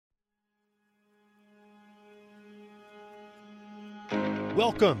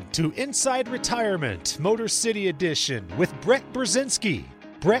Welcome to Inside Retirement, Motor City Edition with Brett Brzezinski.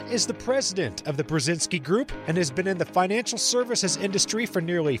 Brett is the president of the Brzezinski Group and has been in the financial services industry for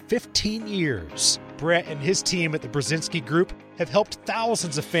nearly 15 years. Brett and his team at the Brzezinski Group have helped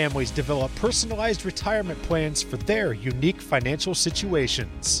thousands of families develop personalized retirement plans for their unique financial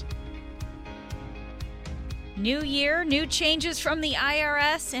situations. New year, new changes from the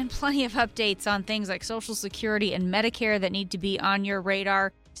IRS, and plenty of updates on things like Social Security and Medicare that need to be on your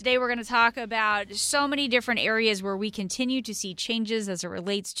radar. Today we're going to talk about so many different areas where we continue to see changes as it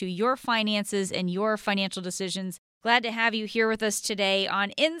relates to your finances and your financial decisions. Glad to have you here with us today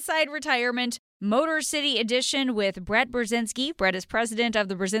on Inside Retirement, Motor City Edition with Brett Brzezinski. Brett is president of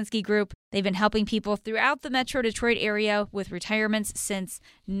the Brzezinski Group. They've been helping people throughout the Metro Detroit area with retirements since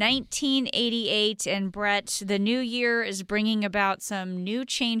 1988. And Brett, the new year is bringing about some new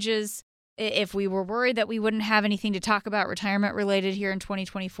changes. If we were worried that we wouldn't have anything to talk about retirement related here in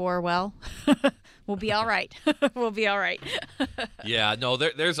 2024, well, we'll be all right. We'll be all right. Yeah, no,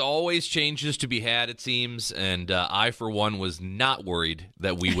 there's always changes to be had, it seems, and I, for one, was not worried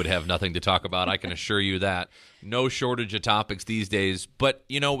that we would have nothing to talk about. I can assure you that. No shortage of topics these days. But,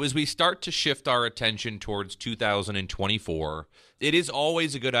 you know, as we start to shift our attention towards 2024, it is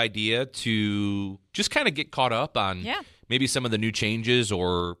always a good idea to just kind of get caught up on maybe some of the new changes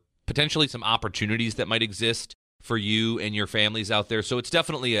or potentially some opportunities that might exist for you and your families out there. So it's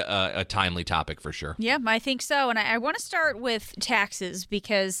definitely a timely topic for sure. Yeah, I think so. And I want to start with taxes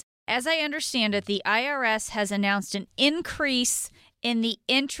because, as I understand it, the IRS has announced an increase in the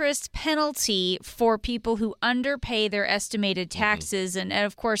interest penalty for people who underpay their estimated taxes. And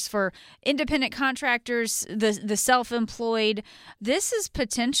of course, for independent contractors, the self-employed, this is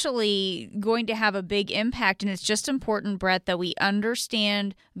potentially going to have a big impact. And it's just important, Brett, that we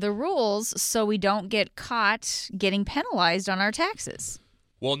understand the rules so we don't get caught getting penalized on our taxes.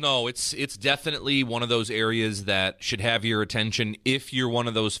 Well, no, it's definitely one of those areas that should have your attention if you're one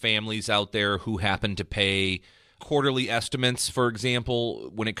of those families out there who happen to pay quarterly estimates, for example,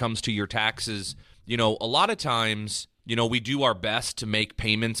 when it comes to your taxes. You know, a lot of times, you know, we do our best to make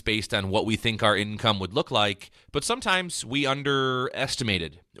payments based on what we think our income would look like, but sometimes we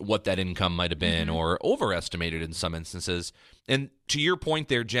underestimated what that income might have been or overestimated in some instances. And to your point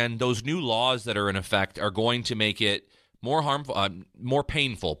there, Jen, those new laws that are in effect are going to make it more harmful, more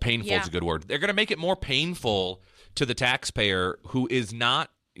painful. Painful is a good word. They're going to make it more painful to the taxpayer who is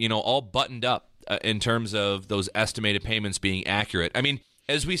not, you know, all buttoned up in terms of those estimated payments being accurate. I mean,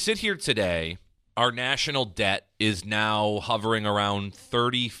 as we sit here today, our national debt is now hovering around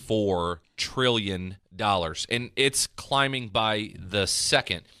 $34 trillion, and it's climbing by the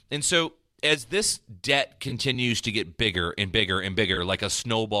second. And so as this debt continues to get bigger and bigger and bigger, like a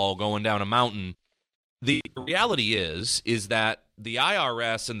snowball going down a mountain, the reality is that the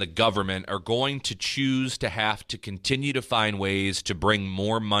IRS and the government are going to choose to have to continue to find ways to bring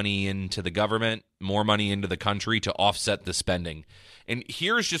more money into the government, more money into the country to offset the spending. And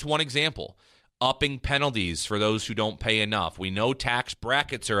here's just one example: upping penalties for those who don't pay enough. We know tax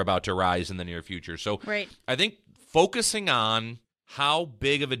brackets are about to rise in the near future. So I think focusing on how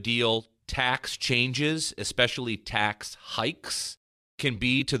big of a deal tax changes, especially tax hikes, can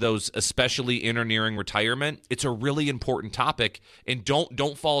be to those especially in or nearing retirement, it's a really important topic. And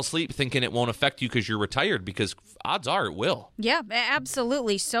don't fall asleep thinking it won't affect you because you're retired, because odds are it will. Yeah,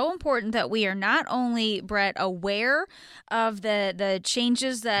 absolutely. So important that we are not only, Brett, aware of the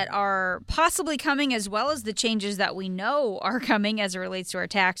changes that are possibly coming, as well as the changes that we know are coming as it relates to our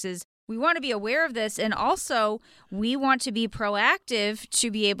taxes. We want to be aware of this, and also we want to be proactive to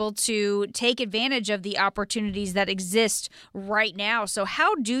be able to take advantage of the opportunities that exist right now. So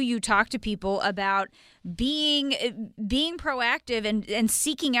how do you talk to people about being proactive and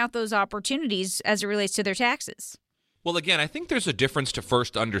seeking out those opportunities as it relates to their taxes? Well, again, I think there's a difference to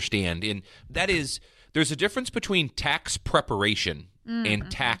first understand, and that is there's a difference between tax preparation and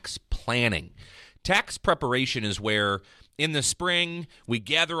tax planning. Tax preparation is where in the spring, we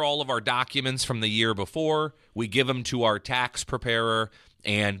gather all of our documents from the year before, we give them to our tax preparer,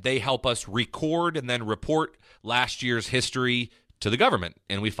 and they help us record and then report last year's history to the government,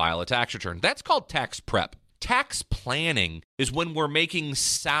 and we file a tax return. That's called tax prep. Tax planning is when we're making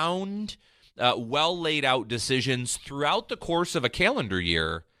sound, well-laid-out decisions throughout the course of a calendar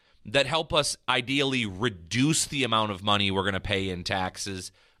year that help us ideally reduce the amount of money we're going to pay in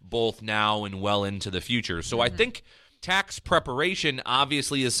taxes, both now and well into the future. So I think tax preparation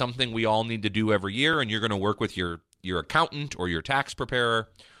obviously is something we all need to do every year, and you're going to work with your accountant or your tax preparer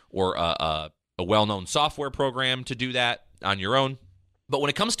or a well-known software program to do that on your own. But when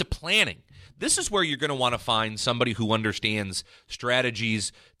it comes to planning, this is where you're going to want to find somebody who understands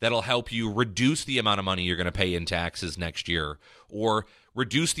strategies that'll help you reduce the amount of money you're going to pay in taxes next year, or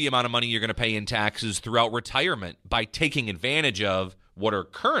reduce the amount of money you're going to pay in taxes throughout retirement by taking advantage of what are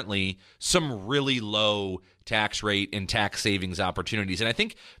currently some really low tax rate and tax savings opportunities. And I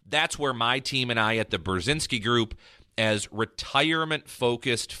think that's where my team and I at the Brzezinski Group, as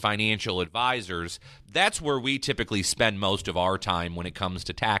retirement-focused financial advisors, that's where we typically spend most of our time when it comes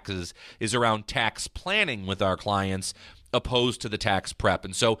to taxes, is around tax planning with our clients, opposed to the tax prep.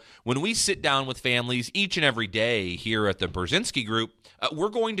 And so when we sit down with families each and every day here at the Brzezinski Group, we're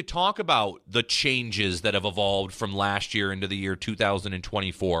going to talk about the changes that have evolved from last year into the year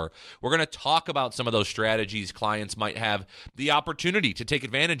 2024. We're going to talk about some of those strategies clients might have the opportunity to take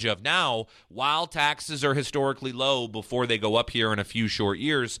advantage of now while taxes are historically low before they go up here in a few short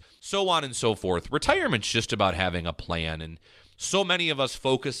years, so on and so forth. Retirement's just about having a plan, and so many of us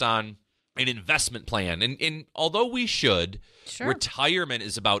focus on an investment plan. And although we should, Sure. Retirement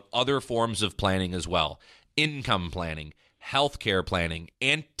is about other forms of planning as well. Income planning, healthcare planning,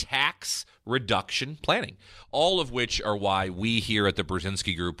 and tax reduction planning, all of which are why we here at the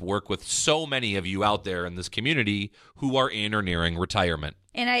Brzezinski Group work with so many of you out there in this community who are in or nearing retirement.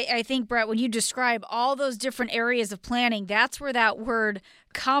 And I think, Brett, when you describe all those different areas of planning, that's where that word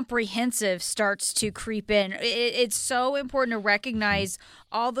comprehensive starts to creep in. It's so important to recognize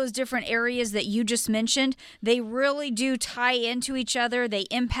all those different areas that you just mentioned. They really do tie into each other. They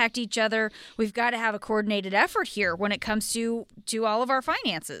impact each other. We've got to have a coordinated effort here when it comes to all of our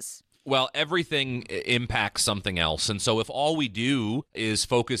finances. Well, everything impacts something else. And so if all we do is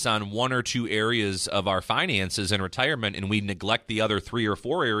focus on one or two areas of our finances in retirement and we neglect the other 3 or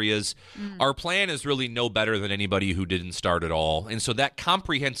 4 areas, our plan is really no better than anybody who didn't start at all. And so that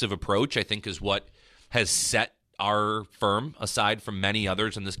comprehensive approach, I think, is what has set our firm, aside from many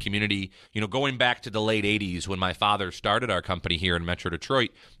others in this community, going back to the late 80s when my father started our company here in Metro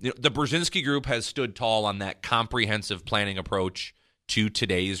Detroit. The Brzezinski Group has stood tall on that comprehensive planning approach to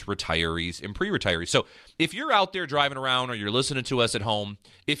today's retirees and pre-retirees. So if you're out there driving around or you're listening to us at home,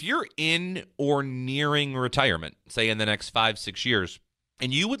 if you're in or nearing retirement, say in the next 5-6 years,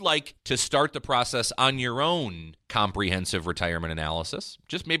 and you would like to start the process on your own comprehensive retirement analysis,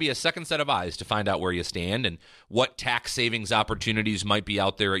 just maybe a second set of eyes to find out where you stand and what tax savings opportunities might be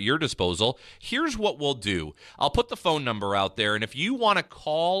out there at your disposal, here's what we'll do. I'll put the phone number out there, and if you want to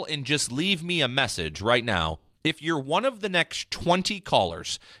call and just leave me a message right now, if you're one of the next 20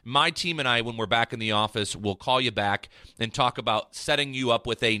 callers, my team and I, when we're back in the office, will call you back and talk about setting you up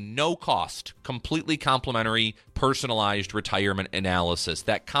with a no-cost, completely complimentary, personalized retirement analysis,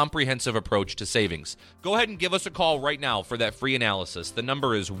 that comprehensive approach to savings. Go ahead and give us a call right now for that free analysis. The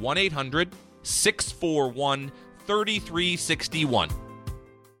number is 1-800-641-3361.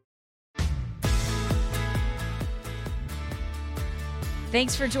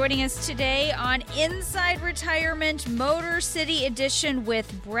 Thanks for joining us today on Inside Retirement Motor City Edition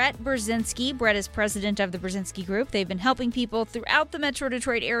with Brett Brzezinski. Brett is president of the Brzezinski Group. They've been helping people throughout the Metro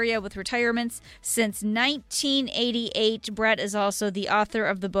Detroit area with retirements since 1988. Brett is also the author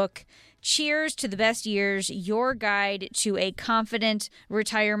of the book Cheers to the Best Years, Your Guide to a Confident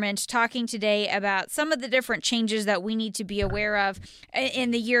Retirement, talking today about some of the different changes that we need to be aware of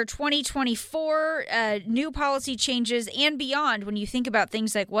in the year 2024, new policy changes and beyond when you think about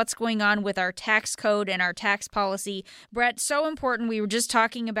things like what's going on with our tax code and our tax policy. Brett, so important. We were just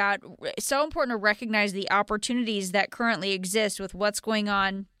talking about so important to recognize the opportunities that currently exist with what's going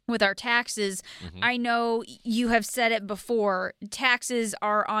on with our taxes. I know you have said it before, taxes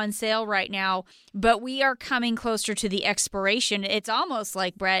are on sale right now, but we are coming closer to the expiration. It's almost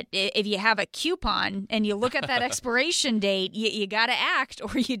like, Brett, if you have a coupon and you look at that expiration date, you got to act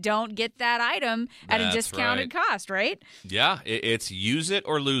or you don't get that item at a discounted cost, right? Yeah, it's use it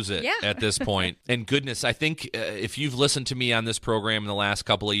or lose it at this point. And goodness, I think if you've listened to me on this program in the last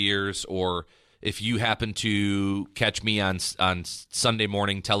couple of years, or if you happen to catch me on Sunday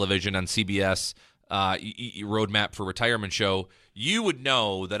morning television on CBS, Roadmap for Retirement show, you would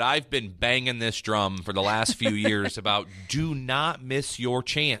know that I've been banging this drum for the last few years about do not miss your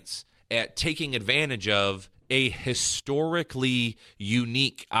chance at taking advantage of a historically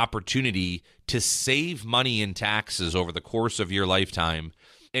unique opportunity to save money in taxes over the course of your lifetime.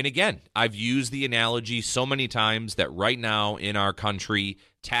 And again, I've used the analogy so many times that right now in our country,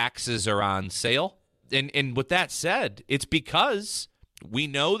 taxes are on sale. And with that said, it's because we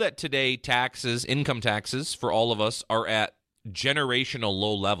know that today taxes, income taxes for all of us are at generational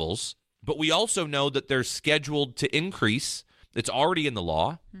low levels, but we also know that they're scheduled to increase. It's already in the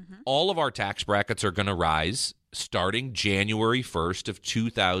law. All of our tax brackets are going to rise starting January 1st of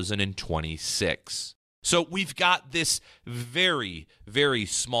 2026. So we've got this very, very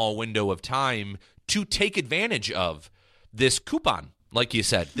small window of time to take advantage of this coupon, like you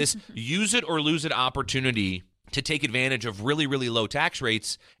said, this use it or lose it opportunity to take advantage of really, really low tax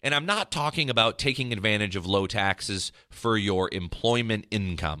rates. And I'm not talking about taking advantage of low taxes for your employment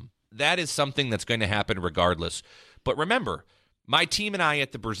income. That is something that's going to happen regardless. But remember, my team and I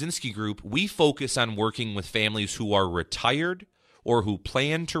at the Brzezinski Group, we focus on working with families who are retired or who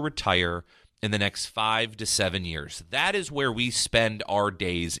plan to retire in the next 5 to 7 years. That is where we spend our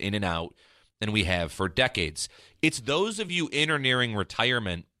days in and out, and we have for decades. It's those of you in or nearing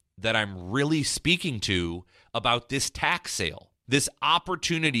retirement that I'm really speaking to about this tax sale, this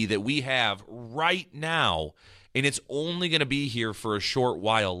opportunity that we have right now, and it's only going to be here for a short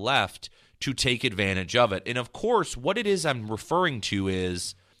while left to take advantage of it. And of course, what it is I'm referring to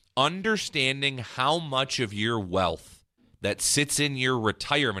is understanding how much of your wealth that sits in your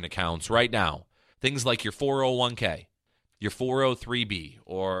retirement accounts right now, things like your 401k, your 403b,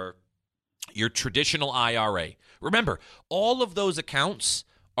 or your traditional IRA. Remember, all of those accounts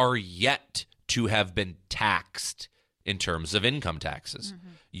are yet to have been taxed in terms of income taxes. Mm-hmm.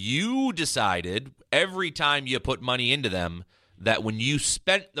 You decided every time you put money into them that when you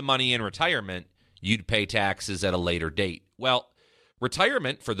spent the money in retirement, you'd pay taxes at a later date. Well,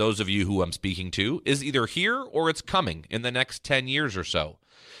 retirement, for those of you who I'm speaking to, is either here or it's coming in the next 10 years or so.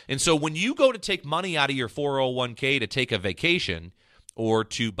 And so when you go to take money out of your 401k to take a vacation or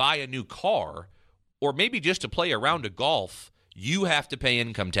to buy a new car or maybe just to play a round of golf, you have to pay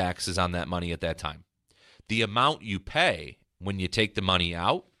income taxes on that money at that time. The amount you pay when you take the money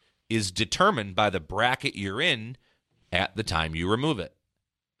out is determined by the bracket you're in at the time you remove it.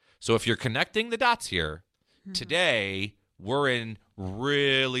 So if you're connecting the dots here, today we're in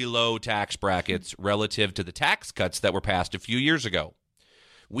really low tax brackets relative to the tax cuts that were passed a few years ago.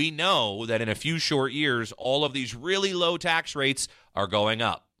 We know that in a few short years, all of these really low tax rates are going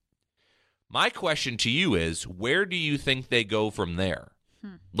up. My question to you is, where do you think they go from there?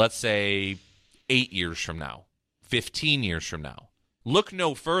 Let's say 8 years from now, 15 years from now. Look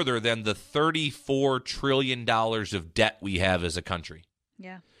no further than the $34 trillion of debt we have as a country.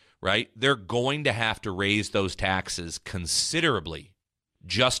 Yeah. Right? They're going to have to raise those taxes considerably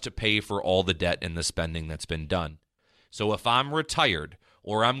just to pay for all the debt and the spending that's been done. So if I'm retired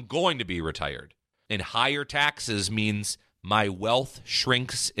or I'm going to be retired, and higher taxes means my wealth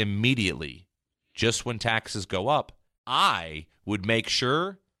shrinks immediately just when taxes go up, I would make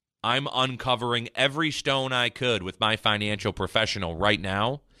sure I'm uncovering every stone I could with my financial professional right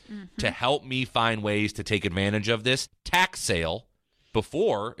now to help me find ways to take advantage of this tax sale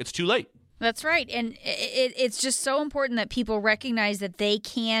before it's too late. That's right. And it's just so important that people recognize that they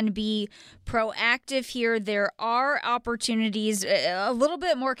can be proactive here. There are opportunities, a little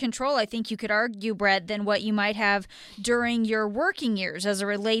bit more control, I think you could argue, Brett, than what you might have during your working years as it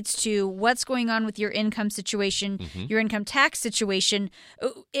relates to what's going on with your income situation, your income tax situation.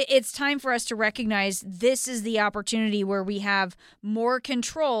 It's time for us to recognize this is the opportunity where we have more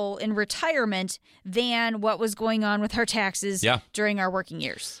control in retirement than what was going on with our taxes during our working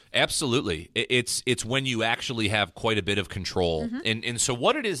years. Absolutely. It's when you actually have quite a bit of control. And so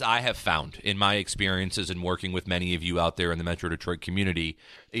what it is I have found in my experiences and working with many of you out there in the Metro Detroit community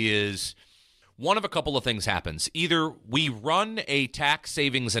is one of a couple of things happens. Either we run a tax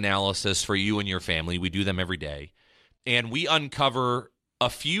savings analysis for you and your family. We do them every day. And we uncover a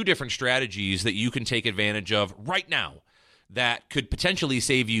few different strategies that you can take advantage of right now that could potentially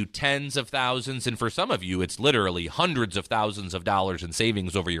save you tens of thousands, and for some of you, it's literally hundreds of thousands of dollars in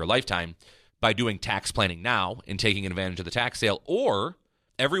savings over your lifetime by doing tax planning now and taking advantage of the tax sale. Or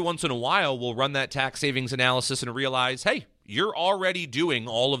every once in a while, we'll run that tax savings analysis and realize, hey, you're already doing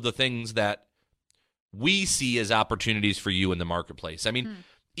all of the things that we see as opportunities for you in the marketplace. I mean,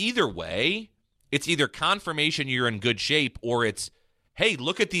 either way, it's either confirmation you're in good shape, or it's, hey,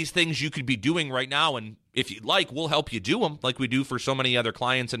 look at these things you could be doing right now, and if you'd like, we'll help you do them like we do for so many other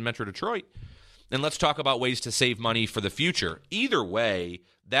clients in Metro Detroit. And let's talk about ways to save money for the future. Either way,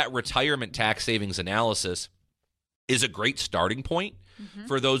 that retirement tax savings analysis is a great starting point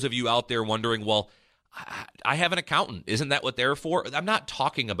for those of you out there wondering, well, I have an accountant. Isn't that what they're for? I'm not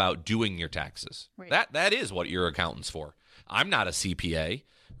talking about doing your taxes. Right. That is what your accountant's for. I'm not a CPA,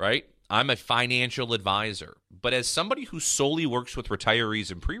 right? I'm a financial advisor. But as somebody who solely works with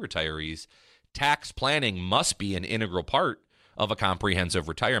retirees and pre-retirees, tax planning must be an integral part of a comprehensive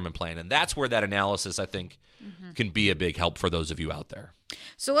retirement plan. And that's where that analysis, I think, can be a big help for those of you out there.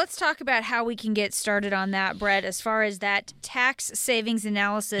 So let's talk about how we can get started on that, Brett, as far as that tax savings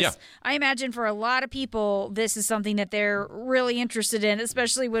analysis. Yeah. I imagine for a lot of people, this is something that they're really interested in,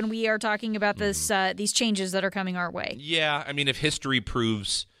 especially when we are talking about these changes that are coming our way. Yeah, I mean, if history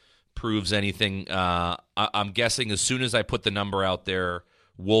proves anything, I'm guessing as soon as I put the number out there,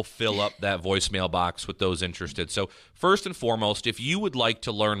 we'll fill up that voicemail box with those interested. So first and foremost, if you would like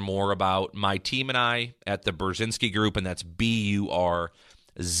to learn more about my team and I at the Brzezinski Group, and that's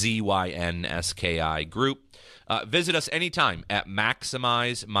BURZYNSKI Group, visit us anytime at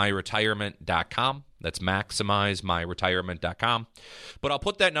MaximizeMyRetirement.com. That's MaximizeMyRetirement.com. But I'll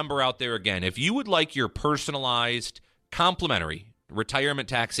put that number out there again. If you would like your personalized, complimentary retirement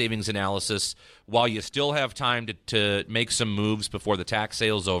tax savings analysis while you still have time to make some moves before the tax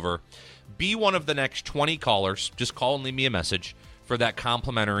sale's over, be one of the next 20 callers. Just call and leave me a message for that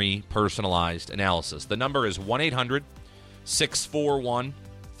complimentary personalized analysis. The number is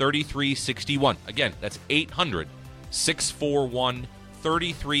 1-800-641-3361. Again, that's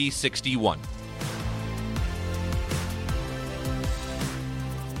 800-641-3361.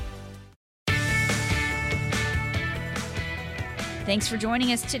 Thanks for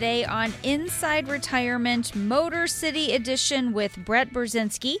joining us today on Inside Retirement Motor City Edition with Brett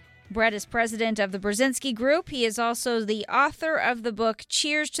Brzezinski. Brett is president of the Brzezinski Group. He is also the author of the book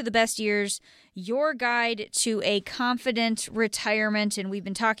Cheers to the Best Years, Your Guide to a Confident Retirement. And we've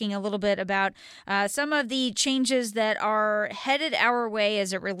been talking a little bit about some of the changes that are headed our way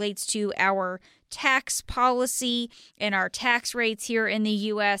as it relates to our tax policy and our tax rates here in the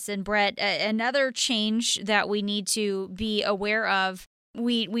U.S. And Brett, another change that we need to be aware of.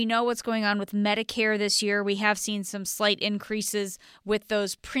 We know what's going on with Medicare this year. We have seen some slight increases with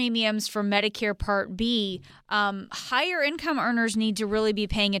those premiums for Medicare Part B. Higher income earners need to really be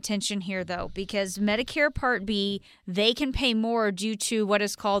paying attention here, though, because Medicare Part B, they can pay more due to what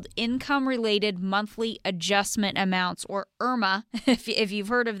is called income-related monthly adjustment amounts, or IRMAA, if you've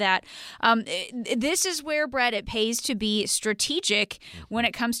heard of that. This is where, Brett, it pays to be strategic when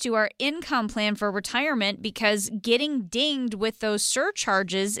it comes to our income plan for retirement, because getting dinged with those surcharges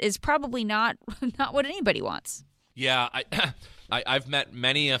is probably not what anybody wants. Yeah, I've met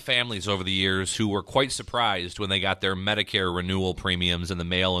many families over the years who were quite surprised when they got their Medicare renewal premiums in the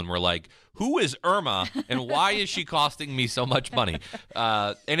mail and were like, who is Irma and why is she costing me so much money?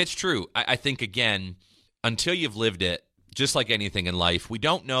 And it's true. I think, again, until you've lived it, just like anything in life, we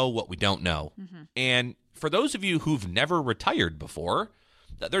don't know what we don't know. Mm-hmm. And for those of you who've never retired before,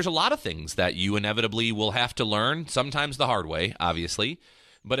 there's a lot of things that you inevitably will have to learn, sometimes the hard way, obviously.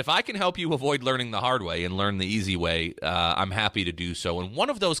 But if I can help you avoid learning the hard way and learn the easy way, I'm happy to do so. And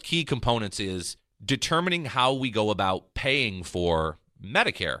one of those key components is determining how we go about paying for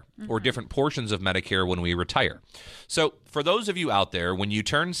Medicare or different portions of Medicare when we retire. So for those of you out there, when you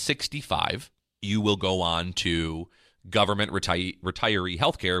turn 65, you will go on to government retiree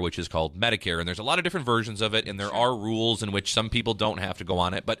health care, which is called Medicare. And there's a lot of different versions of it, and there are rules in which some people don't have to go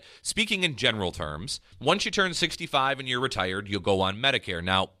on it. But speaking in general terms, once you turn 65 and you're retired, you'll go on Medicare.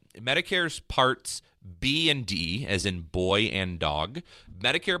 Now, Medicare's parts B and D, as in boy and dog,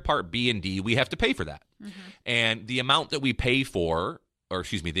 Medicare Part B and D, we have to pay for that. Mm-hmm. And the amount that we pay the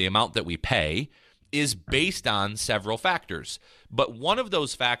amount that we pay is based on several factors. But one of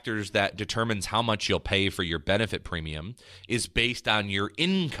those factors that determines how much you'll pay for your benefit premium is based on your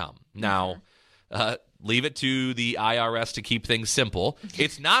income. Now, leave it to the IRS to keep things simple.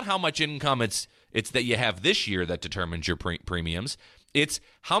 It's not how much income it's that you have this year that determines your premiums. It's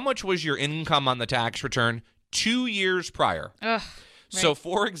how much was your income on the tax return 2 years prior. Right. So,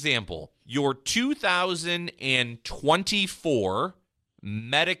 for example, your 2024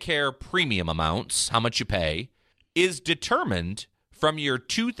 Medicare premium amounts, how much you pay, is determined from your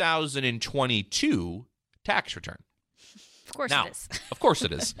 2022 tax return. Of course Now, it is. Of course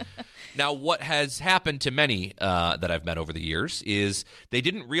it is. Now, what has happened to many that I've met over the years is they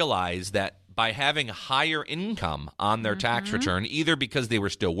didn't realize that by having higher income on their tax return, either because they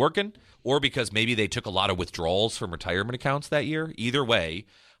were still working or because maybe they took a lot of withdrawals from retirement accounts that year, either way,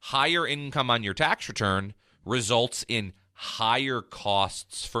 higher income on your tax return results in higher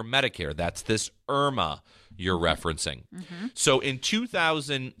costs for Medicare. That's this IRMAA you're referencing. Mm-hmm. So in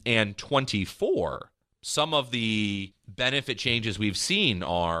 2024, some of the benefit changes we've seen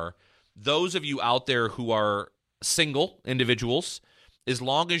are those of you out there who are single individuals, as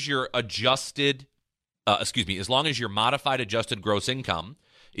long as your modified adjusted gross income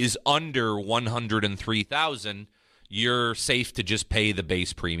is under $103,000, you're safe to just pay the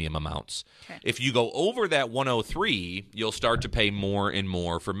base premium amounts. Okay. If you go over that 103, you'll start to pay more and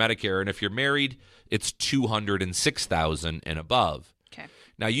more for Medicare. And if you're married, it's $206,000 and above. Okay.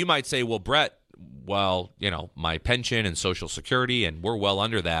 Now, you might say, well, Brett, my pension and Social Security, and we're well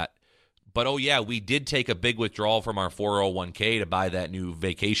under that. But, oh, yeah, we did take a big withdrawal from our 401k to buy that new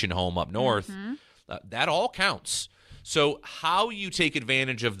vacation home up north. Mm-hmm. That all counts. So how you take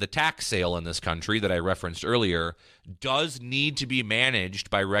advantage of the tax sale in this country that I referenced earlier does need to be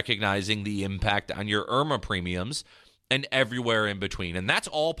managed by recognizing the impact on your IRMAA premiums and everywhere in between. And that's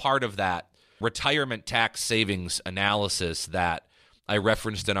all part of that retirement tax savings analysis that I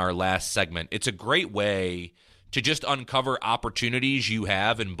referenced in our last segment. It's a great way to just uncover opportunities you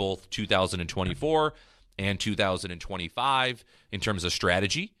have in both 2024 and 2025 in terms of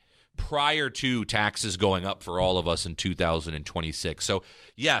strategy, prior to taxes going up for all of us in 2026. So,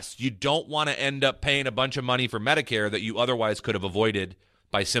 yes, you don't want to end up paying a bunch of money for Medicare that you otherwise could have avoided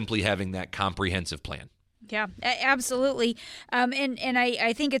by simply having that comprehensive plan. Yeah, absolutely. And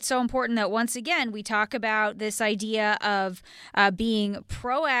I think it's so important that, once again, we talk about this idea of being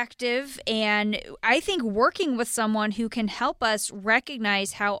proactive, and I think working with someone who can help us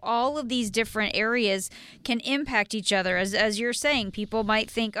recognize how all of these different areas can impact each other. As you're saying, people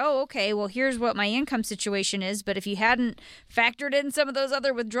might think, oh, okay, well, here's what my income situation is. But if you hadn't factored in some of those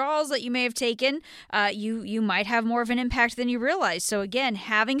other withdrawals that you may have taken, you might have more of an impact than you realize. So, again,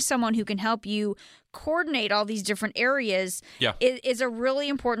 having someone who can help you coordinate all these different areas is a really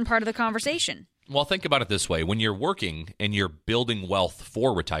important part of the conversation. Well, think about it this way. When you're working and you're building wealth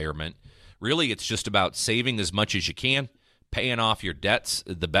for retirement, really it's just about saving as much as you can, paying off your debts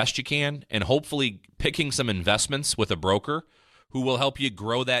the best you can, and hopefully picking some investments with a broker who will help you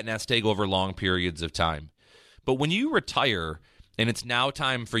grow that nest egg over long periods of time. But when you retire and it's now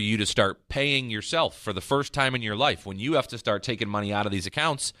time for you to start paying yourself for the first time in your life, when you have to start taking money out of these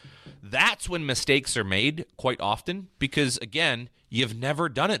accounts, that's when mistakes are made quite often because, again, you've never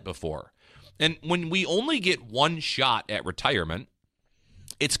done it before. And when we only get one shot at retirement,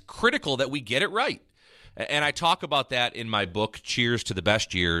 it's critical that we get it right. And I talk about that in my book, Cheers to the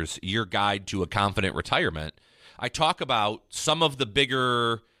Best Years, Your Guide to a Confident Retirement. I talk about some of the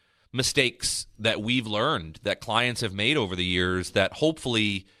bigger mistakes that we've learned that clients have made over the years that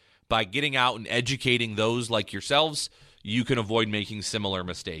hopefully by getting out and educating those like yourselves, you can avoid making similar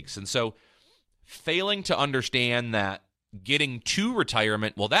mistakes. And so failing to understand that getting to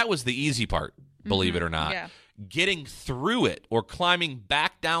retirement, well, that was the easy part, believe it or not. Yeah. Getting through it or climbing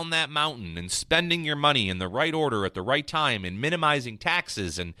back down that mountain and spending your money in the right order at the right time and minimizing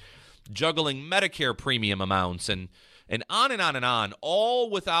taxes and juggling Medicare premium amounts and on and on and on, all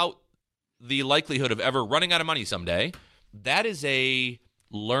without the likelihood of ever running out of money someday, that is a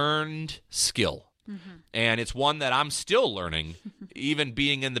learned skill. Mm-hmm. And it's one that I'm still learning, even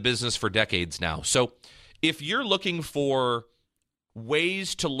being in the business for decades now. So if you're looking for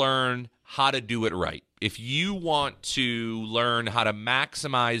ways to learn how to do it right, if you want to learn how to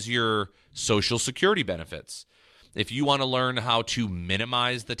maximize your Social Security benefits, if you want to learn how to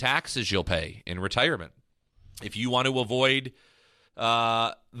minimize the taxes you'll pay in retirement, if you want to avoid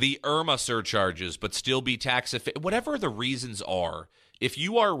the IRMAA surcharges but still be tax efficient, whatever the reasons are, if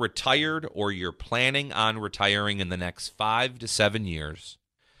you are retired or you're planning on retiring in the next 5 to 7 years,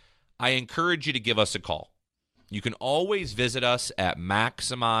 I encourage you to give us a call. You can always visit us at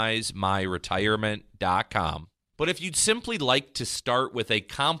MaximizeMyRetirement.com. But if you'd simply like to start with a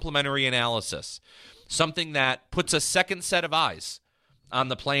complimentary analysis, something that puts a second set of eyes on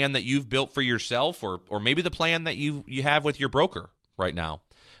the plan that you've built for yourself or maybe the plan that you have with your broker right now,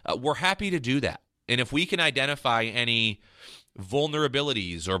 we're happy to do that. And if we can identify any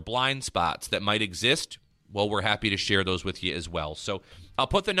vulnerabilities or blind spots that might exist, well, we're happy to share those with you as well. So I'll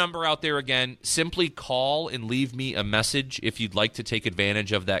put the number out there again. Simply call and leave me a message if you'd like to take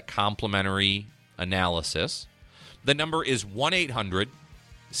advantage of that complimentary analysis. The number is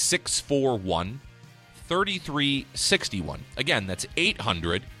 1-800-641-3361. Again, that's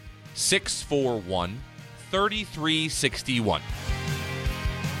 800-641-3361.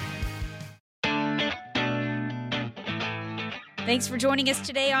 Thanks for joining us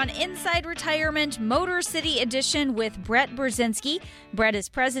today on Inside Retirement Motor City Edition with Brett Brzezinski. Brett is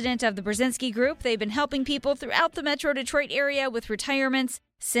president of the Brzezinski Group. They've been helping people throughout the Metro Detroit area with retirements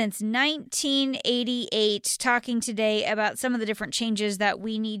since 1988, talking today about some of the different changes that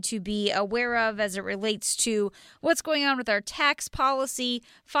we need to be aware of as it relates to what's going on with our tax policy,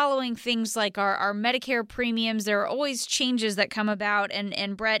 following things like our Medicare premiums. There are always changes that come about.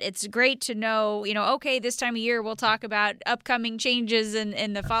 And Brett, it's great to know, okay, this time of year we'll talk about upcoming changes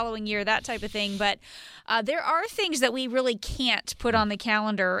in the following year, that type of thing. But there are things that we really can't put on the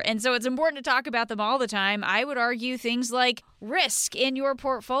calendar. And so it's important to talk about them all the time. I would argue things like risk in your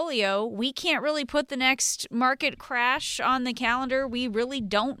portfolio. We can't really put the next market crash on the calendar. We really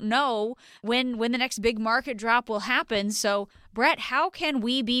don't know when the next big market drop will happen. So, Brett, how can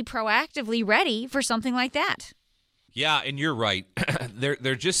we be proactively ready for something like that? Yeah, and you're right.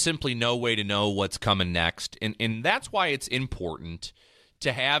 There's just simply no way to know what's coming next. And that's why it's important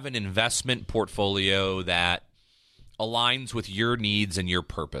to have an investment portfolio that aligns with your needs and your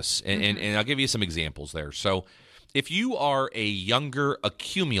purpose. And I'll give you some examples there. So if you are a younger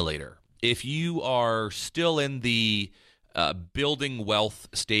accumulator, if you are still in the building wealth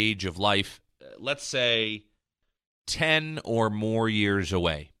stage of life, let's say 10 or more years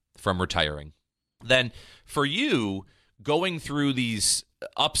away from retiring, then for you, going through these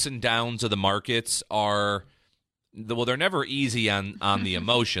ups and downs of the markets they're never easy on the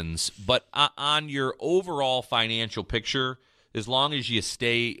emotions, but on your overall financial picture, as long as you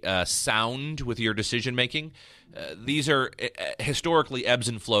stay sound with your decision making, these are historically ebbs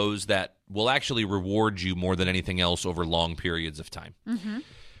and flows that will actually reward you more than anything else over long periods of time. Mm-hmm.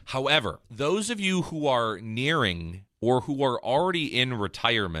 However, those of you who are nearing or who are already in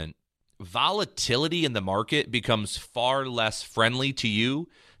retirement, volatility in the market becomes far less friendly to you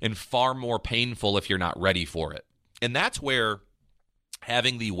and far more painful if you're not ready for it. And that's where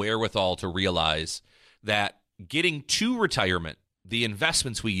having the wherewithal to realize that getting to retirement, the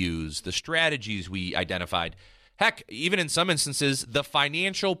investments we use, the strategies we identified, heck, even in some instances, the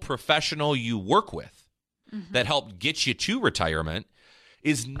financial professional you work with that helped get you to retirement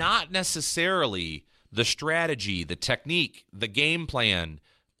is not necessarily the strategy, the technique, the game plan,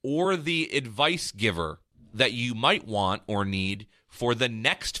 or the advice giver that you might want or need for the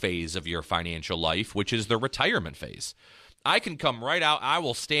next phase of your financial life, which is the retirement phase. I can come right out. I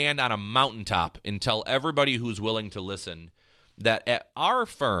will stand on a mountaintop and tell everybody who's willing to listen that at our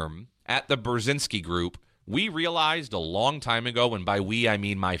firm, at the Brzezinski Group, we realized a long time ago, and by we I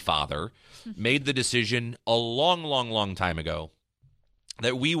mean my father, made the decision a long time ago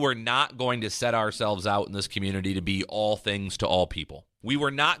that we were not going to set ourselves out in this community to be all things to all people. We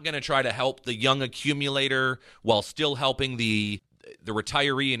were not going to try to help the young accumulator while still helping the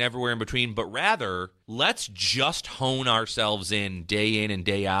retiree and everywhere in between, but rather, let's just hone ourselves in and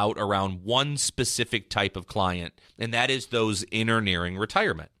day out around one specific type of client, and that is those in or nearing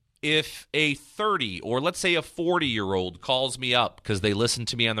retirement. If a 30 or let's say a 40-year-old calls me up because they listen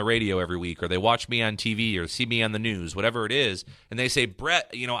to me on the radio every week or they watch me on TV or see me on the news, whatever it is, and they say,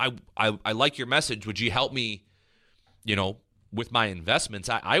 Brett, I like your message. Would you help me, with my investments?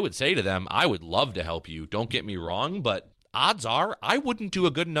 I would say to them, I would love to help you. Don't get me wrong, but odds are I wouldn't do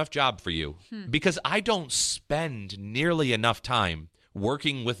a good enough job for you because I don't spend nearly enough time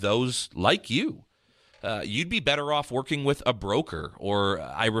working with those like you. You'd be better off working with a broker, or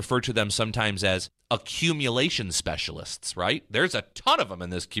I refer to them sometimes as accumulation specialists, right? There's a ton of them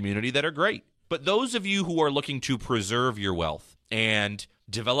in this community that are great. But those of you who are looking to preserve your wealth and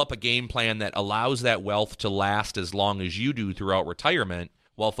develop a game plan that allows that wealth to last as long as you do throughout retirement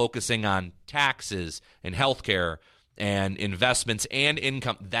while focusing on taxes and healthcare and investments and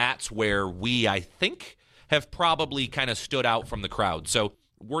income, that's where we, I think, have probably kind of stood out from the crowd. So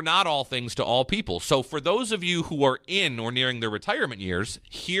we're not all things to all people. So for those of you who are in or nearing their retirement years,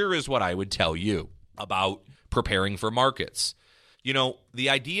 here is what I would tell you about preparing for markets. The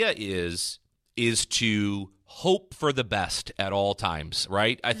idea is to hope for the best at all times,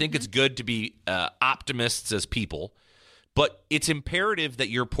 right? I think it's good to be optimists as people, but it's imperative that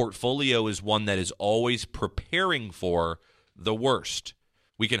your portfolio is one that is always preparing for the worst.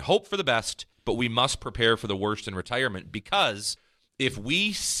 We can hope for the best, but we must prepare for the worst in retirement, because if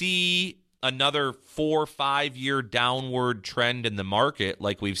we see another 4 or 5 year downward trend in the market,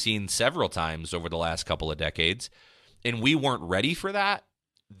 like we've seen several times over the last couple of decades, and we weren't ready for that,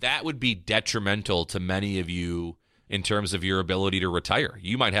 that would be detrimental to many of you in terms of your ability to retire.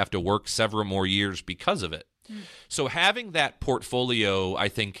 You might have to work several more years because of it. So having that portfolio, I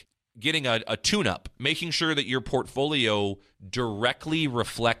think, getting a tune-up, making sure that your portfolio directly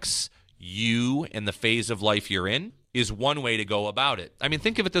reflects you and the phase of life you're in is one way to go about it. I mean,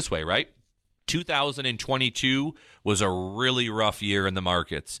 think of it this way, right? 2022 was a really rough year in the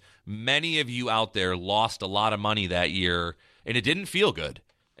markets. Many of you out there lost a lot of money that year and it didn't feel good.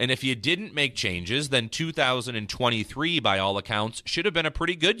 And if you didn't make changes, then 2023, by all accounts, should have been a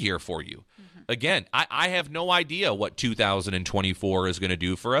pretty good year for you. Again, I have no idea what 2024 is going to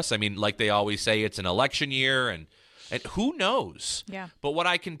do for us. I mean, like they always say, it's an election year, and who knows? Yeah. But what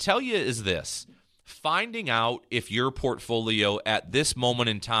I can tell you is this. Finding out if your portfolio at this moment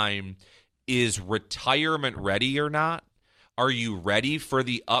in time is retirement ready or not. Are you ready for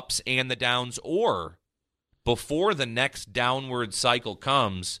the ups and the downs? Or before the next downward cycle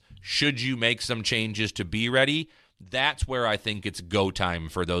comes, should you make some changes to be ready? That's where I think it's go time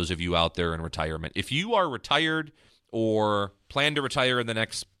for those of you out there in retirement. If you are retired or plan to retire in the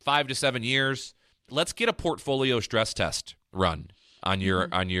next 5 to 7 years, let's get a portfolio stress test run on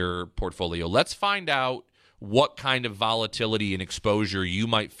your portfolio. Let's find out what kind of volatility and exposure you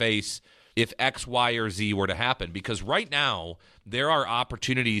might face if X, Y, or Z were to happen. Because right now, there are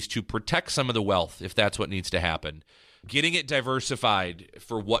opportunities to protect some of the wealth if that's what needs to happen. Getting it diversified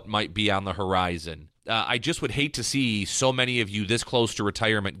for what might be on the horizon. I just would hate to see so many of you this close to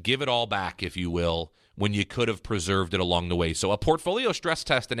retirement give it all back, if you will, when you could have preserved it along the way. So a portfolio stress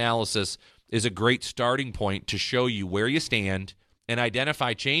test analysis is a great starting point to show you where you stand and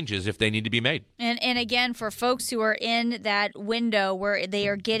identify changes if they need to be made. And again, for folks who are in that window where they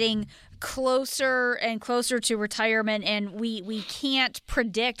are getting closer and closer to retirement, and we can't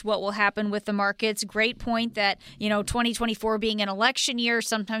predict what will happen with the markets. Great point that, 2024 being an election year,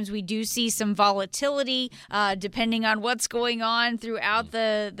 sometimes we do see some volatility depending on what's going on throughout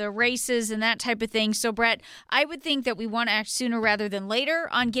the races and that type of thing. So, Brett, I would think that we want to act sooner rather than later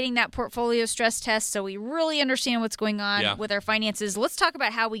on getting that portfolio stress test so we really understand what's going on with our finances. Let's talk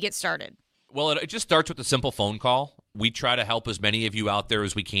about how we get started. Well, it just starts with a simple phone call. We try to help as many of you out there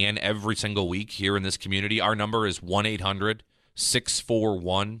as we can every single week here in this community. Our number is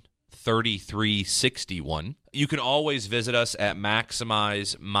 1-800-641-3361. You can always visit us at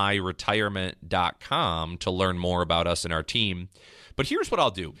MaximizeMyRetirement.com to learn more about us and our team. But here's what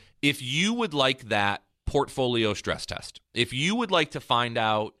I'll do. If you would like that portfolio stress test, if you would like to find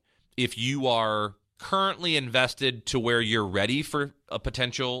out if you are currently invested to where you're ready for a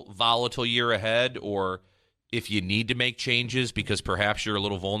potential volatile year ahead, or if you need to make changes because perhaps you're a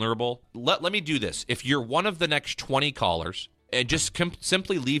little vulnerable, let me do this. If you're one of the next 20 callers, and just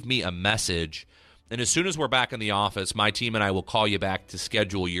simply leave me a message, and as soon as we're back in the office, my team and I will call you back to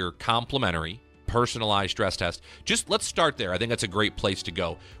schedule your complimentary personalized stress test. Just let's start there. I think that's a great place to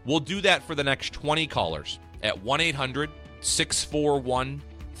go. We'll do that for the next 20 callers at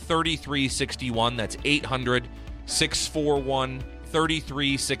 1-800-641-3361. That's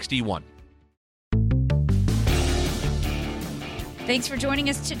 800-641-3361. Thanks for joining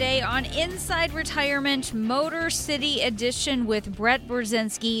us today on Inside Retirement Motor City Edition with Brett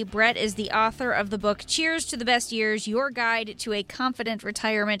Brzezinski. Brett is the author of the book Cheers to the Best Years, Your Guide to a Confident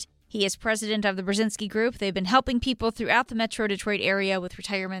Retirement. He is president of the Brzezinski Group. They've been helping people throughout the Metro Detroit area with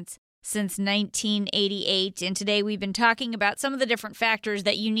retirements since 1988. And today we've been talking about some of the different factors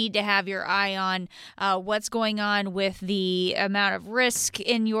that you need to have your eye on, what's going on with the amount of risk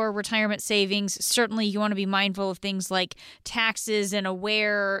in your retirement savings. Certainly you want to be mindful of things like taxes and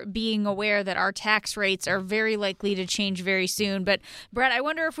being aware that our tax rates are very likely to change very soon. But Brett, I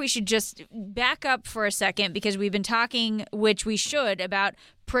wonder if we should just back up for a second, because we've been talking, which we should, about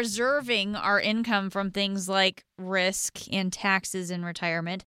preserving our income from things like risk and taxes in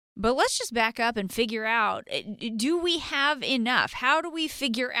retirement. But let's just back up and figure out, do we have enough? How do we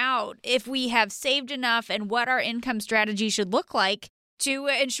figure out if we have saved enough and what our income strategy should look like to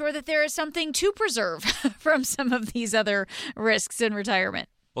ensure that there is something to preserve from some of these other risks in retirement?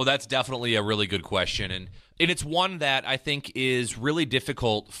 Well, that's definitely a really good question. And it's one that I think is really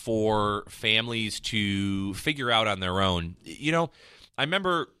difficult for families to figure out on their own. I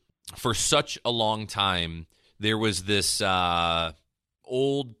remember for such a long time, there was this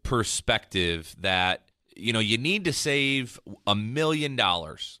old perspective that, you need to save $1 million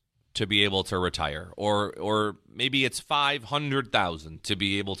to be able to retire, or maybe it's $500,000 to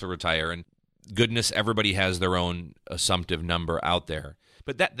be able to retire. And goodness, everybody has their own assumptive number out there.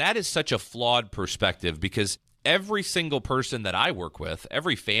 But that is such a flawed perspective, because every single person that I work with,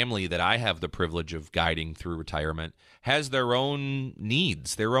 every family that I have the privilege of guiding through retirement, has their own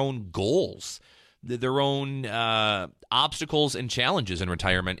needs, their own goals, their own obstacles and challenges in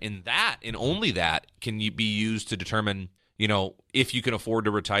retirement. And that, and only that, can be used to determine, if you can afford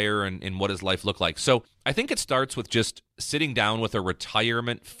to retire and what does life look like. So I think it starts with just sitting down with a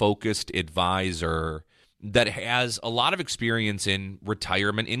retirement-focused advisor that has a lot of experience in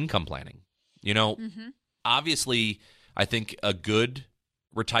retirement income planning. Obviously, I think a good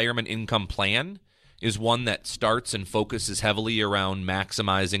retirement income plan is one that starts and focuses heavily around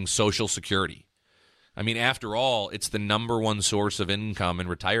maximizing Social Security. I mean, after all, it's the number one source of income in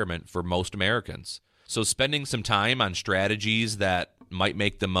retirement for most Americans. So spending some time on strategies that might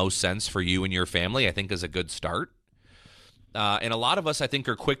make the most sense for you and your family, I think, is a good start. And a lot of us, I think,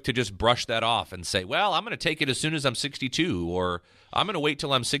 are quick to just brush that off and say, well, I'm going to take it as soon as I'm 62, or I'm going to wait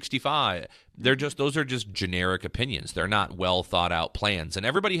till I'm 65. Those are just generic opinions. They're not well thought out plans. And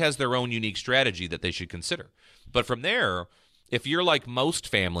everybody has their own unique strategy that they should consider. But from there, if you're like most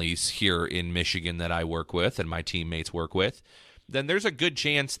families here in Michigan that I work with and my teammates work with, then there's a good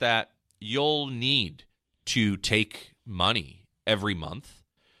chance that you'll need to take money every month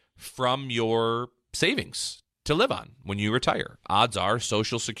from your savings to live on when you retire. Odds are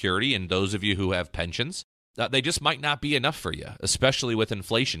Social Security and those of you who have pensions, they just might not be enough for you, especially with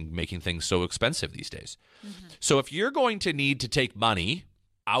inflation making things so expensive these days. Mm-hmm. So if you're going to need to take money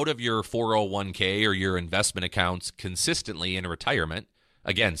out of your 401k or your investment accounts consistently in retirement,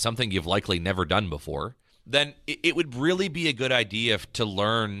 again, something you've likely never done before, then it would really be a good idea to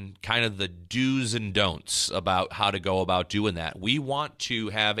learn kind of the do's and don'ts about how to go about doing that. We want to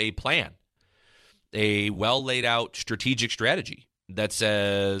have a plan, a well laid out strategic strategy that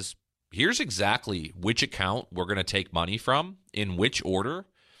says, here's exactly which account we're going to take money from, in which order,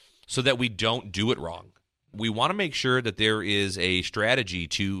 so that we don't do it wrong. We want to make sure that there is a strategy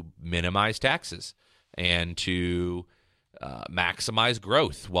to minimize taxes and to maximize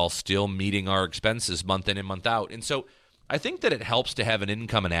growth while still meeting our expenses month in and month out. And so I think that it helps to have an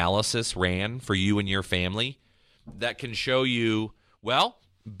income analysis ran for you and your family that can show you, well,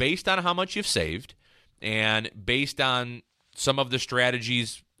 based on how much you've saved and based on some of the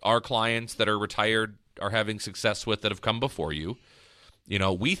strategies our clients that are retired are having success with that have come before you,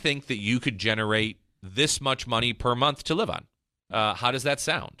 we think that you could generate this much money per month to live on. How does that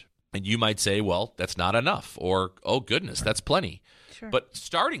sound? And you might say, well, that's not enough, or, oh, goodness, that's plenty. Sure. But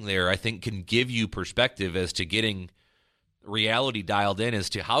starting there, I think, can give you perspective as to getting reality dialed in as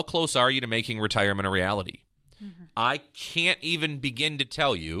to how close are you to making retirement a reality. Mm-hmm. I can't even begin to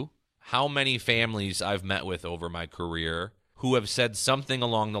tell you how many families I've met with over my career who have said something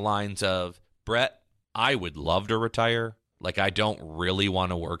along the lines of, Brett, I would love to retire. Like, I don't really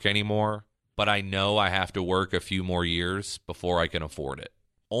want to work anymore, but I know I have to work a few more years before I can afford it.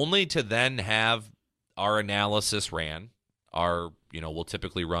 Only to then have our analysis ran. We'll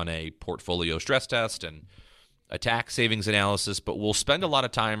typically run a portfolio stress test and a tax savings analysis, but we'll spend a lot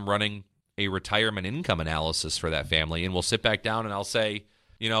of time running a retirement income analysis for that family. And we'll sit back down and I'll say,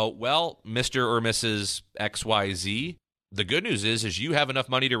 well, Mr. or Mrs. XYZ, the good news is you have enough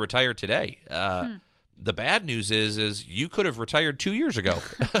money to retire today. The bad news is you could have retired 2 years ago.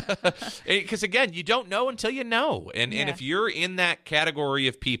 Because, again, you don't know until you know. And if you're in that category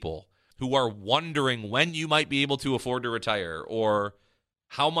of people who are wondering when you might be able to afford to retire or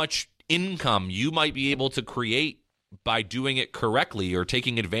how much income you might be able to create by doing it correctly or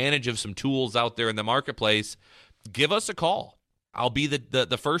taking advantage of some tools out there in the marketplace, give us a call. I'll be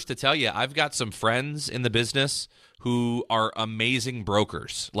the first to tell you, I've got some friends in the business who are amazing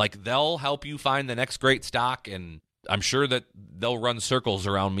brokers. Like, they'll help you find the next great stock, and I'm sure that they'll run circles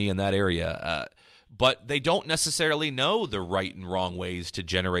around me in that area. But they don't necessarily know the right and wrong ways to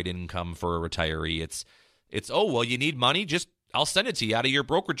generate income for a retiree. It's you need money? I'll send it to you out of your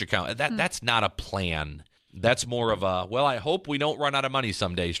brokerage account. That's not a plan. That's more of a, I hope we don't run out of money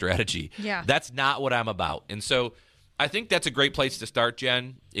someday strategy. Yeah. That's not what I'm about. And so I think that's a great place to start,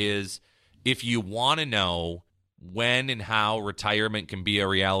 Jen, is if you want to know when and how retirement can be a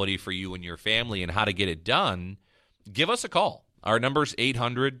reality for you and your family and how to get it done, give us a call. Our number is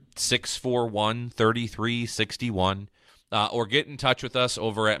 800-641-3361, or get in touch with us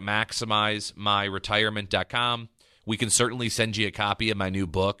over at MaximizeMyRetirement.com. We can certainly send you a copy of my new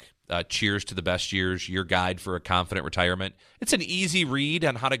book, Cheers to the Best Years, Your Guide for a Confident Retirement. It's an easy read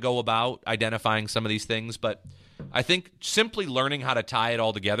on how to go about identifying some of these things, but I think simply learning how to tie it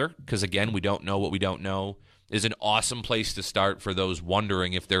all together, because, again, we don't know what we don't know, is an awesome place to start for those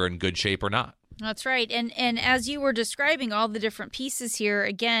wondering if they're in good shape or not. That's right. And as you were describing all the different pieces here,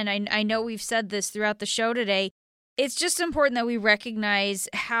 again, I know we've said this throughout the show today, it's just important that we recognize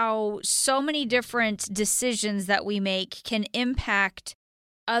how so many different decisions that we make can impact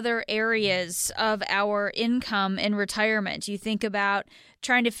other areas of our income in retirement. You think about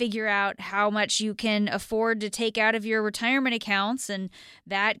trying to figure out how much you can afford to take out of your retirement accounts, and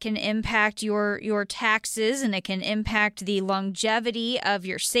that can impact your taxes, and it can impact the longevity of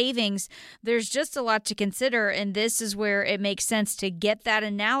your savings. There's just a lot to consider, and this is where it makes sense to get that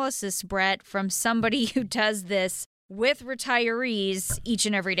analysis, Brett, from somebody who does this with retirees each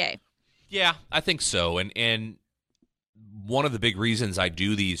and every day. Yeah, I think so. And one of the big reasons I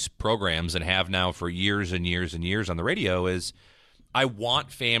do these programs and have now for years and years and years on the radio is I want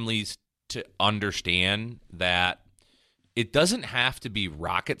families to understand that it doesn't have to be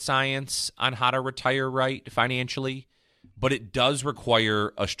rocket science on how to retire right financially, but it does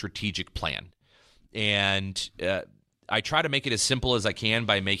require a strategic plan. And I try to make it as simple as I can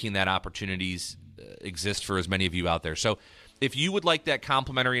by making that opportunities exist for as many of you out there. So if you would like that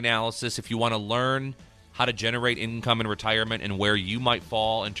complimentary analysis, if you want to learn how to generate income in retirement and where you might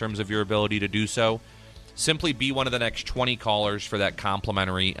fall in terms of your ability to do so, simply be one of the next 20 callers for that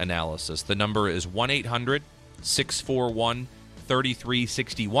complimentary analysis. The number is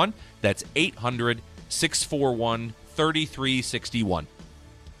 1-800-641-3361. That's 800-641-3361.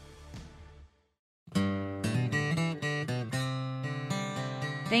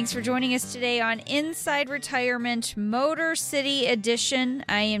 Thanks for joining us today on Inside Retirement Motor City Edition.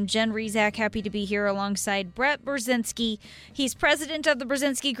 I am Jen Rezac, happy to be here alongside Brett Brzezinski. He's president of the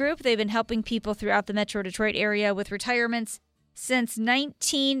Brzezinski Group. They've been helping people throughout the Metro Detroit area with retirements since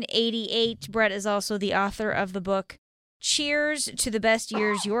 1988. Brett is also the author of the book, Cheers to the Best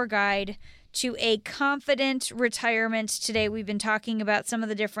Years, Your Guide to a Confident Retirement. Today we've been talking about some of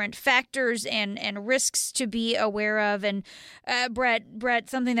the different factors and risks to be aware of. And Brett,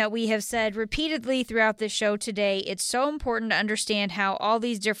 something that we have said repeatedly throughout this show today, it's so important to understand how all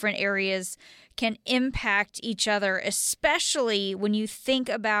these different areas can impact each other, especially when you think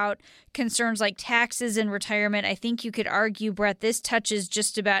about concerns like taxes and retirement. I think you could argue, Brett, this touches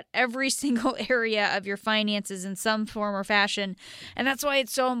just about every single area of your finances in some form or fashion. And that's why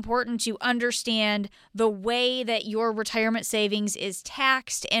it's so important to understand the way that your retirement savings is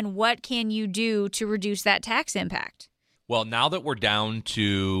taxed and what can you do to reduce that tax impact. Well, now that we're down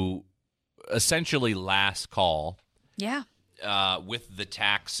to essentially last call. Yeah. With the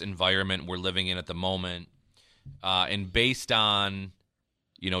tax environment we're living in at the moment, and based on,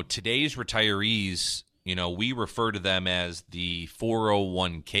 today's retirees, we refer to them as the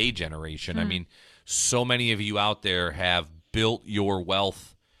 401k generation. I mean, so many of you out there have built your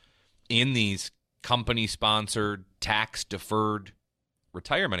wealth in these company-sponsored, tax-deferred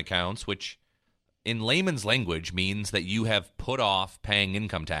retirement accounts, which in layman's language means that you have put off paying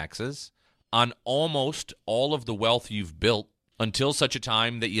income taxes on almost all of the wealth you've built until such a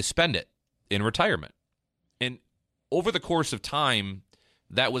time that you spend it in retirement. And over the course of time,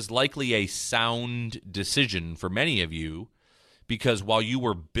 that was likely a sound decision for many of you, because while you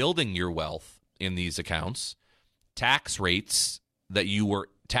were building your wealth in these accounts, tax brackets that you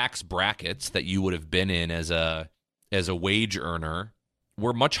would have been in as a wage earner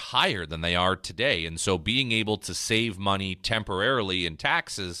were much higher than they are today. And so being able to save money temporarily in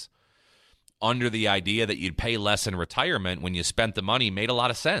taxes under the idea that you'd pay less in retirement when you spent the money made a lot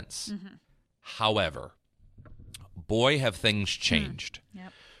of sense. Mm-hmm. However, boy, have things changed.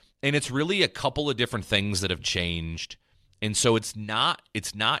 Yep. And it's really a couple of different things that have changed. And so it's not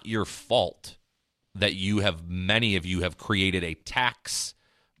your fault that many of you have created a tax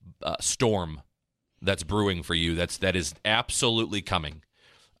storm that's brewing for you. That is absolutely coming.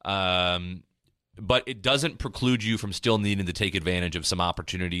 But it doesn't preclude you from still needing to take advantage of some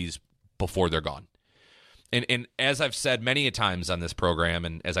opportunities before they're gone. And as I've said many a times on this program,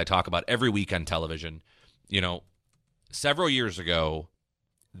 and as I talk about every week on television, several years ago,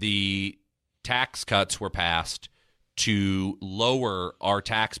 the tax cuts were passed to lower our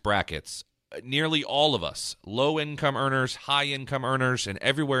tax brackets. Nearly all of us, low-income earners, high-income earners, and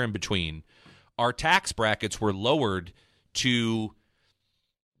everywhere in between, our tax brackets were lowered to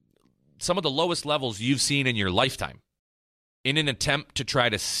some of the lowest levels you've seen in your lifetime, in an attempt to try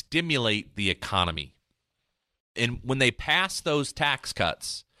to stimulate the economy. And when they passed those tax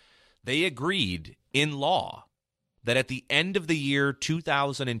cuts, they agreed in law that at the end of the year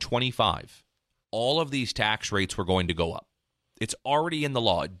 2025, all of these tax rates were going to go up. It's already in the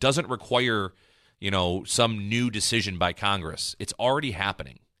law. It doesn't require, some new decision by Congress. It's already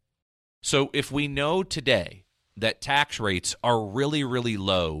happening. So if we know today that tax rates are really, really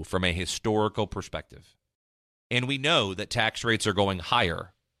low from a historical perspective, and we know that tax rates are going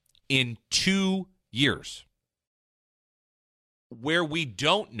higher in 2 years. Where we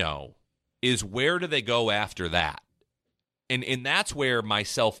don't know is where do they go after that? And that's where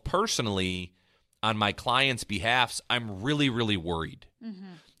myself personally, on my clients' behalfs, I'm really, really worried. Mm-hmm.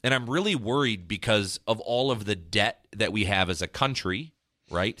 And I'm really worried because of all of the debt that we have as a country,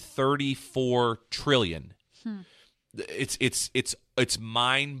 right? $34 trillion. It's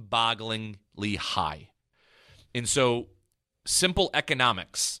mind-bogglingly high. And so simple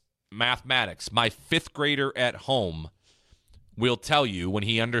economics, mathematics, my fifth grader at home will tell you when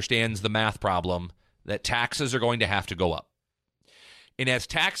he understands the math problem that taxes are going to have to go up. And as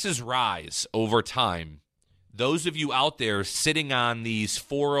taxes rise over time, those of you out there sitting on these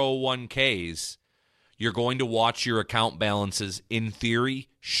 401ks, you're going to watch your account balances, in theory,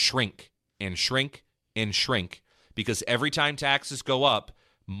 shrink and shrink and shrink, because every time taxes go up,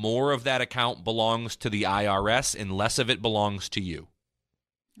 more of that account belongs to the IRS and less of it belongs to you.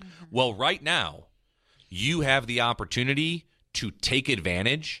 Mm-hmm. Well, right now, you have the opportunity to take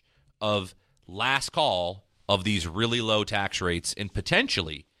advantage of last call of these really low tax rates and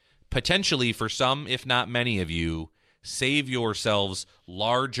potentially for some, if not many of you, save yourselves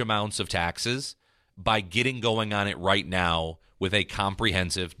large amounts of taxes by getting going on it right now with a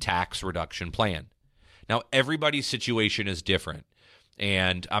comprehensive tax reduction plan. Now, everybody's situation is different,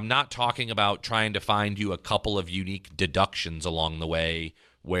 and I'm not talking about trying to find you a couple of unique deductions along the way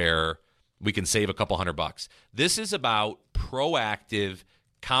where we can save a couple $100. This is about proactive,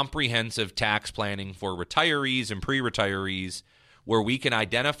 comprehensive tax planning for retirees and pre-retirees, where we can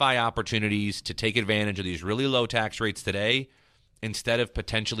identify opportunities to take advantage of these really low tax rates today instead of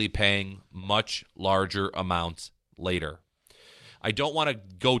potentially paying much larger amounts later. I don't want to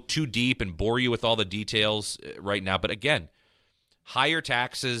go too deep and bore you with all the details right now, but again, higher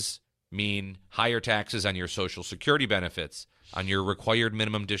taxes mean higher taxes on your Social Security benefits, on your required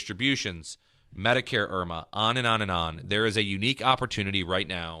minimum distributions, Medicare, IRMA, on and on and on. There is a unique opportunity right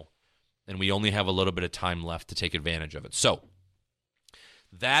now, and we only have a little bit of time left to take advantage of it. So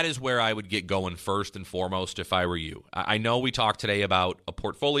that is where I would get going first and foremost if I were you. I know we talked today about a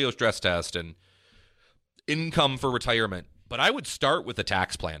portfolio stress test and income for retirement, but I would start with a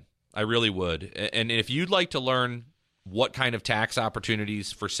tax plan. I really would. And if you'd like to learn what kind of tax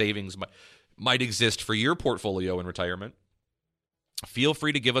opportunities for savings might exist for your portfolio in retirement, feel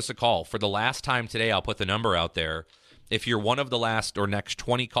free to give us a call. For the last time today, I'll put the number out there. If you're one of the last or next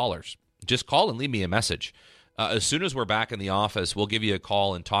 20 callers, just call and leave me a message. As soon as we're back in the office, we'll give you a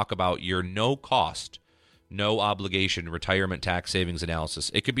call and talk about your no-cost, no-obligation retirement tax savings analysis.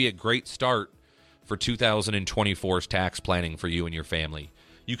 It could be a great start for 2024's tax planning for you and your family.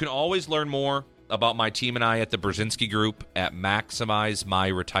 You can always learn more about my team and I at the Brzezinski Group at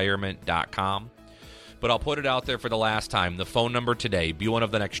MaximizeMyRetirement.com. But I'll put it out there for the last time. The phone number today, be one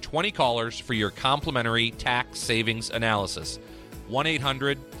of the next 20 callers for your complimentary tax savings analysis.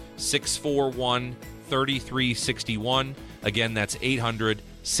 1-800-641-3361. Again, that's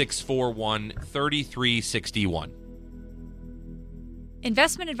 800-641-3361.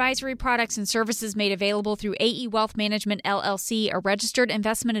 Investment advisory products and services made available through AE Wealth Management, LLC, a registered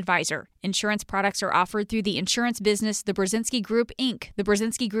investment advisor. Insurance products are offered through the insurance business, the Brzezinski Group, Inc. The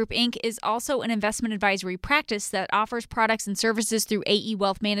Brzezinski Group, Inc. is also an investment advisory practice that offers products and services through AE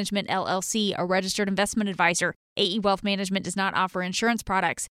Wealth Management, LLC, a registered investment advisor. AE Wealth Management does not offer insurance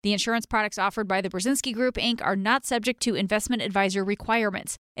products. The insurance products offered by the Brzezinski Group, Inc. are not subject to investment advisor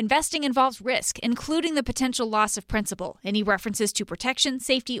requirements. Investing involves risk, including the potential loss of principal. Any references to protection,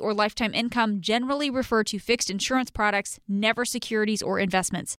 safety, or lifetime income generally refer to fixed insurance products, never securities or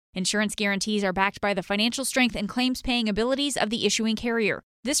investments. Insurance guarantees are backed by the financial strength and claims-paying abilities of the issuing carrier.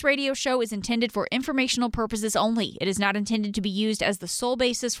 This radio show is intended for informational purposes only. It is not intended to be used as the sole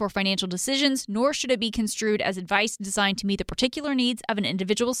basis for financial decisions, nor should it be construed as advice designed to meet the particular needs of an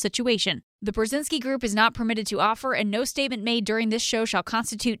individual's situation. The Brzezinski Group is not permitted to offer, and no statement made during this show shall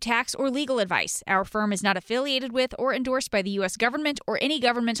constitute tax or legal advice. Our firm is not affiliated with or endorsed by the U.S. government or any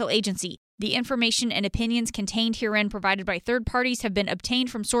governmental agency. The information and opinions contained herein provided by third parties have been obtained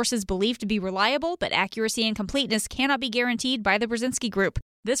from sources believed to be reliable, but accuracy and completeness cannot be guaranteed by the Brzezinski Group.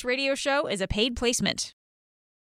 This radio show is a paid placement.